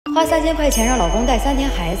花3000块钱让老公带3天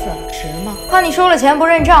孩子，值吗？怕你收了钱不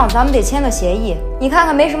认账，咱们得签个协议。你看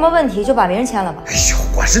看没什么问题，就把名签了吧。哎呦，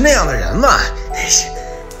我是那样的人吗？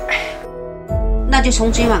那就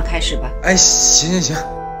从今晚开始吧。哎，行，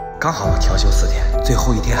刚好我调休4天，最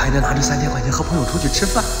后1天还得拿着3000块钱和朋友出去吃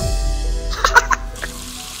饭。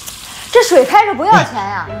这水开着不要钱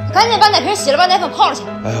呀！赶紧把奶瓶洗了，把奶粉泡了去。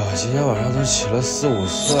哎呦，我今天晚上都起了4、5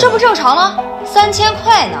次了，这不正常吗？3000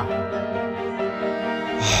块呢。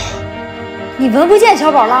你闻不见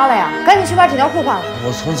小宝拉了呀？赶紧去把纸尿裤换了。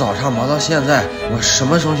我从早上忙到现在，我什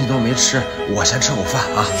么东西都没吃，我先吃口饭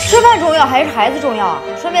啊。吃饭重要还是孩子重要啊？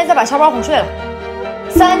顺便再把小宝哄睡了。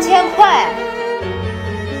3000块。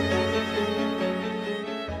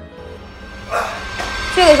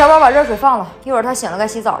去给小宝把热水放了，一会儿他醒了该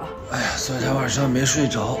洗澡了。哎呀，昨天晚上没睡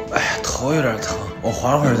着，哎呀，头有点疼，我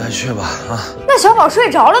缓会儿再去吧。啊，那小宝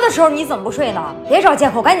睡着了的时候你怎么不睡呢？别找借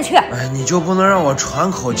口，赶紧去。哎，你就不能让我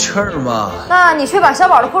喘口气儿吗？那你去把小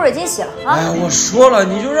宝的泼水巾洗了啊！哎呀，我说了，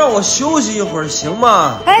你就让我休息一会儿行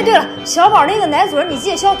吗？哎，对了，小宝那个奶嘴你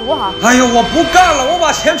记得消毒哈。哎呦，我不干了，我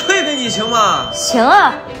把钱退给你行吗？行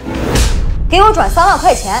啊，给我转3万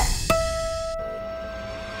块钱。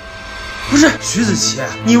不是徐子淇，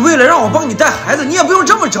你为了让我帮你带孩子，你也不用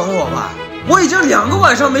这么整我吧？我已经2个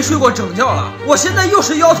晚上没睡过整觉了，我现在又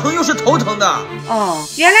是腰疼又是头疼的。哦，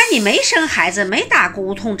原来你没生孩子，没打过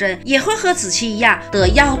无痛针，也会和子期一样得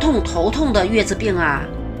腰痛、头痛的月子病啊。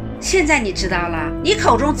现在你知道了，你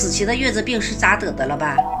口中子期的月子病是咋得的了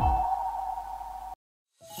吧？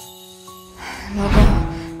老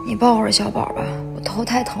公，你抱会儿小宝吧，我头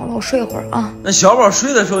太疼了，我睡会儿啊。那小宝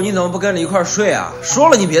睡的时候你怎么不跟着一块睡啊？说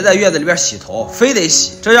了你别在月子里边洗头，非得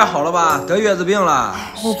洗，这下好了吧？得月子病了。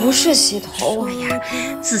我不是洗头。哎呀，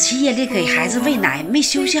子期夜里给孩子喂奶没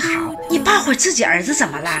休息好，你抱会儿自己儿子怎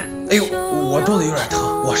么了？哎呦，我肚子有点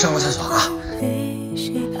疼，我上个厕所啊。哎，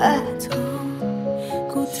来，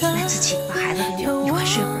子期把孩子给我，你快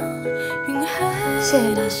睡会儿。谢谢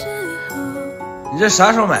你。你这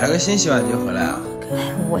啥时候买了个新洗碗机回来啊？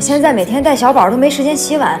我现在每天带小宝都没时间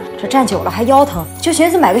洗碗，这站久了还腰疼，就寻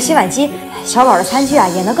思买个洗碗机，小宝的餐具啊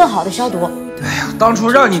也能更好的消毒。哎呀，当初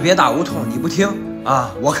让你别打无痛，你不听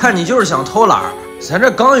啊！我看你就是想偷懒儿。咱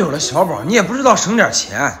这刚有了小宝，你也不知道省点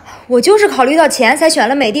钱。我就是考虑到钱才选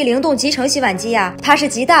了美的灵动集成洗碗机呀，它是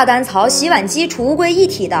集大单槽、洗碗机、储物柜一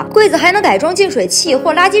体的，柜子还能改装净水器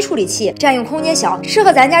或垃圾处理器，占用空间小，适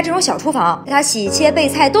合咱家这种小厨房。它洗切备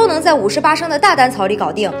菜都能在58升的大单槽里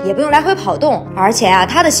搞定，也不用来回跑动。而且啊，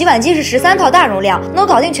它的洗碗机是13套大容量，能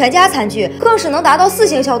搞定全家餐具，更是能达到4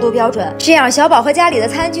星消毒标准。这样小宝和家里的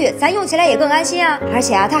餐具，咱用起来也更安心啊。而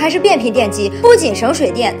且啊，它还是变频电机，不仅省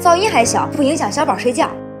水电，噪音还小，不影响小宝睡觉。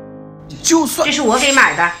就算这是我给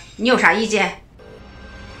买的，你有啥意见？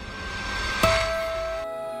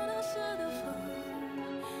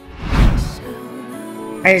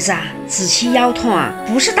儿子啊，子期腰痛啊，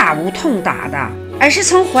不是打无痛打的，而是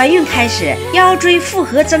从怀孕开始腰椎负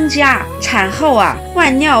荷增加，产后啊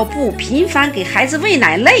换尿布频繁给孩子喂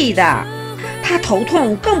奶累的。他头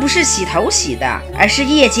痛更不是洗头洗的，而是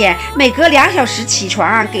夜间每隔2小时起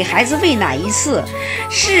床给孩子喂奶1次，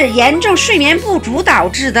是严重睡眠不足导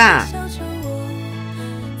致的。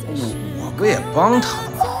我不也帮他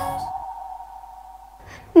了吗？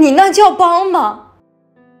你那叫帮吗？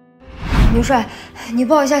牛帅，你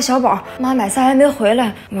抱一下小宝，妈买菜还没回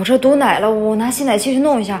来，我这堵奶了，我拿吸奶器去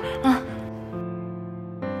弄一下啊。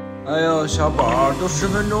哎呦，小宝，都10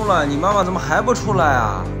分钟了，你妈妈怎么还不出来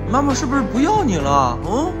啊？妈妈是不是不要你了？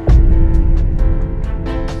嗯？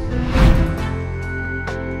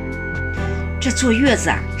这坐月子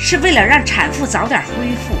啊，是为了让产妇早点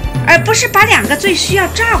恢复，而不是把2个最需要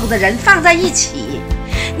照顾的人放在一起。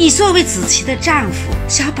你作为子期的丈夫，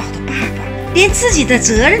小宝的爸爸，连自己的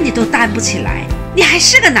责任你都担不起来，你还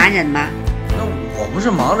是个男人吗？那我不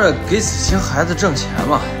是忙着给子期孩子挣钱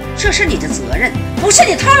吗？这是你的责任，不是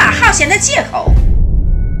你偷懒好闲的借口。